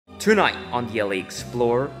Tonight on the LA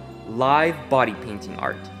Explorer, live body painting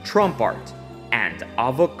art, Trump art, and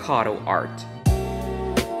avocado art.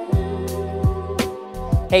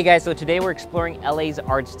 Hey guys, so today we're exploring LA's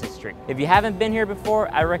Arts District. If you haven't been here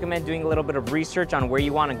before, I recommend doing a little bit of research on where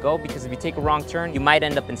you want to go, because if you take a wrong turn, you might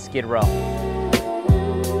end up in Skid Row.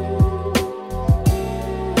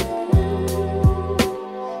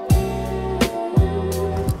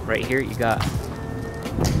 Right here you got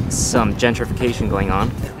some gentrification going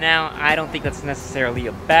on. Now, I don't think that's necessarily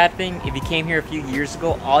a bad thing. If you came here a few years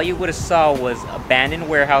ago, all you would have saw was abandoned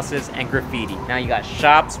warehouses and graffiti. Now you got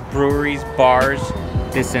shops, breweries, bars,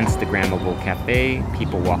 this Instagrammable cafe,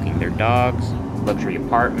 people walking their dogs, luxury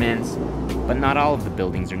apartments, but not all of the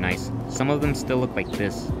buildings are nice. Some of them still look like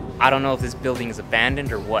this. I don't know if this building is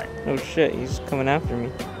abandoned or what. Oh shit, he's coming after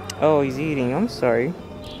me. Oh, he's eating, I'm sorry.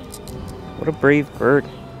 What a brave bird.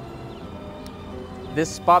 This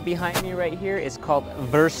spot behind me right here is called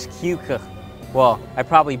Wurstküche. Well, I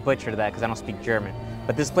probably butchered that because I don't speak German,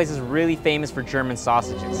 but this place is really famous for German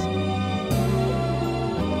sausages.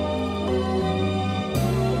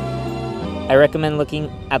 I recommend looking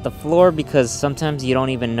at the floor because sometimes you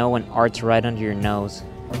don't even know when art's right under your nose.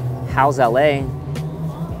 How's LA?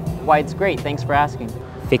 Why, it's great, thanks for asking.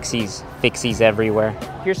 Fixies everywhere.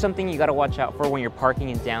 Here's something you gotta watch out for when you're parking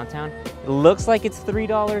in downtown. It looks like it's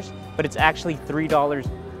 $3, but it's actually $3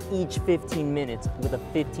 each 15 minutes with a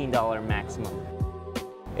 $15 maximum.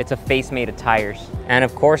 It's a face made of tires. And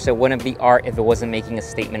of course, it wouldn't be art if it wasn't making a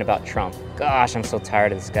statement about Trump. Gosh, I'm so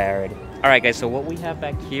tired of this guy already. All right, guys, so what we have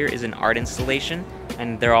back here is an art installation,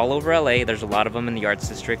 and they're all over LA. There's a lot of them in the Arts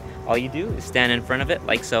District. All you do is stand in front of it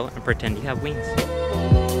like so and pretend you have wings.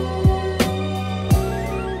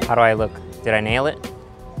 How do I look? Did I nail it?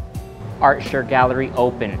 Art Shirt Gallery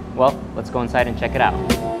open. Well, let's go inside and check it out.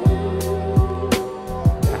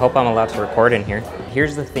 I hope I'm allowed to record in here.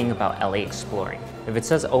 Here's the thing about LA exploring. If it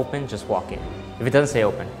says open, just walk in. If it doesn't say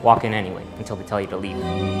open, walk in anyway until they tell you to leave.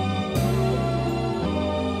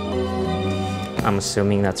 I'm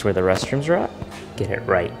assuming that's where the restrooms are at. Get it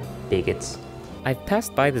right, bigots. I've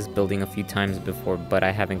passed by this building a few times before, but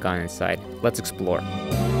I haven't gone inside. Let's explore.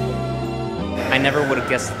 I never would have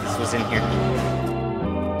guessed that this was in here.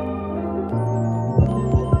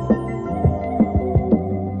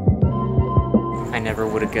 I never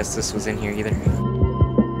would have guessed this was in here either.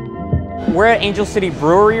 We're at Angel City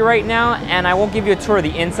Brewery right now, and I won't give you a tour of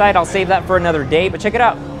the inside. I'll save that for another day, but check it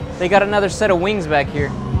out. They got another set of wings back here.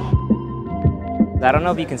 I don't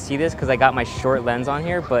know if you can see this because I got my short lens on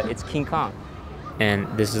here, but it's King Kong. And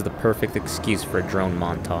this is the perfect excuse for a drone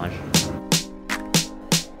montage.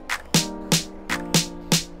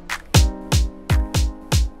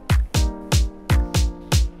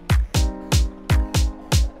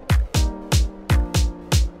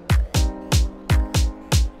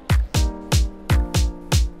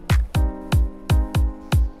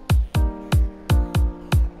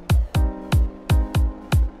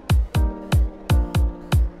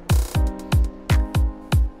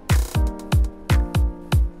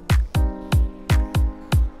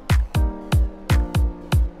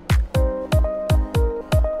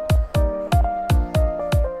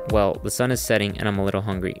 Well, the sun is setting and I'm a little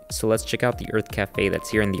hungry, so let's check out the Urth Caffé that's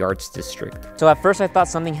here in the Arts District. So at first I thought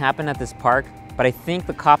something happened at this park, but I think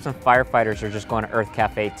the cops and firefighters are just going to Urth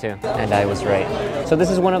Caffé too. And I was right. So this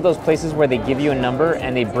is one of those places where they give you a number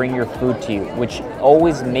and they bring your food to you, which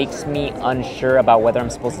always makes me unsure about whether I'm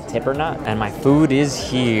supposed to tip or not. And my food is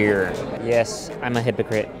here. Yes, I'm a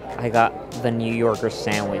hypocrite. I got the New Yorker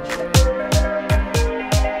sandwich.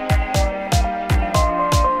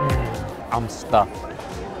 I'm stuffed.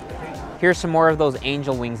 Here's some more of those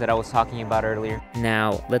angel wings that I was talking about earlier.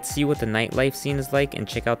 Now, let's see what the nightlife scene is like and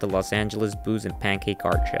check out the Los Angeles Booze and Pancake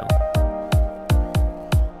Art Show.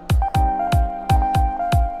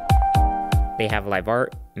 They have live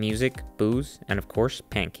art, music, booze, and of course,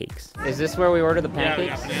 pancakes. Is this where we order the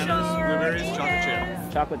pancakes? Yeah, bananas, blueberries, chocolate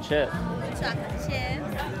chip. Chocolate chip. Chocolate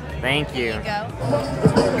chip. Thank you. There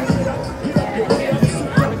you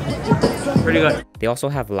go. Pretty good. They also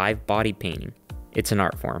have live body painting. It's an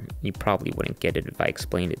art form. You probably wouldn't get it if I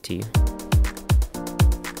explained it to you.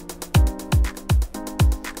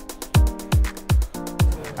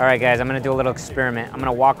 All right, guys, I'm gonna do a little experiment. I'm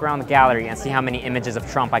gonna walk around the gallery and see how many images of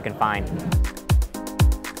Trump I can find.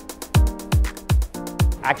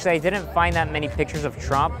 Actually, I didn't find that many pictures of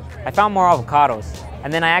Trump. I found more avocados.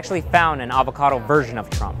 And then I actually found an avocado version of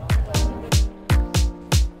Trump.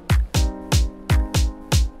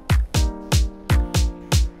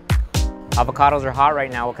 Avocados are hot right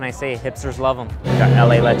now. What can I say? Hipsters love them. We got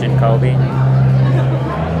LA legend Kobe.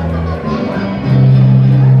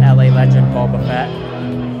 LA legend Boba Fett.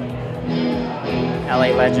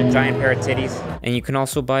 LA legend, giant pair of titties. And you can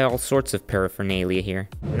also buy all sorts of paraphernalia here.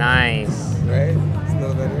 Nice. Right? It's a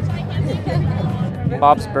little better.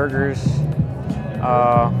 Bob's Burgers.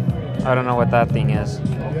 I don't know what that thing is.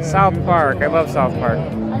 South Park. I love South Park.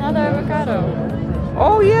 Another avocado.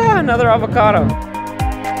 Oh yeah, another avocado.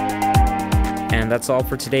 And that's all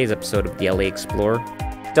for today's episode of the LA Explorer.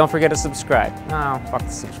 Don't forget to subscribe. No, fuck the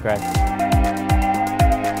subscribe.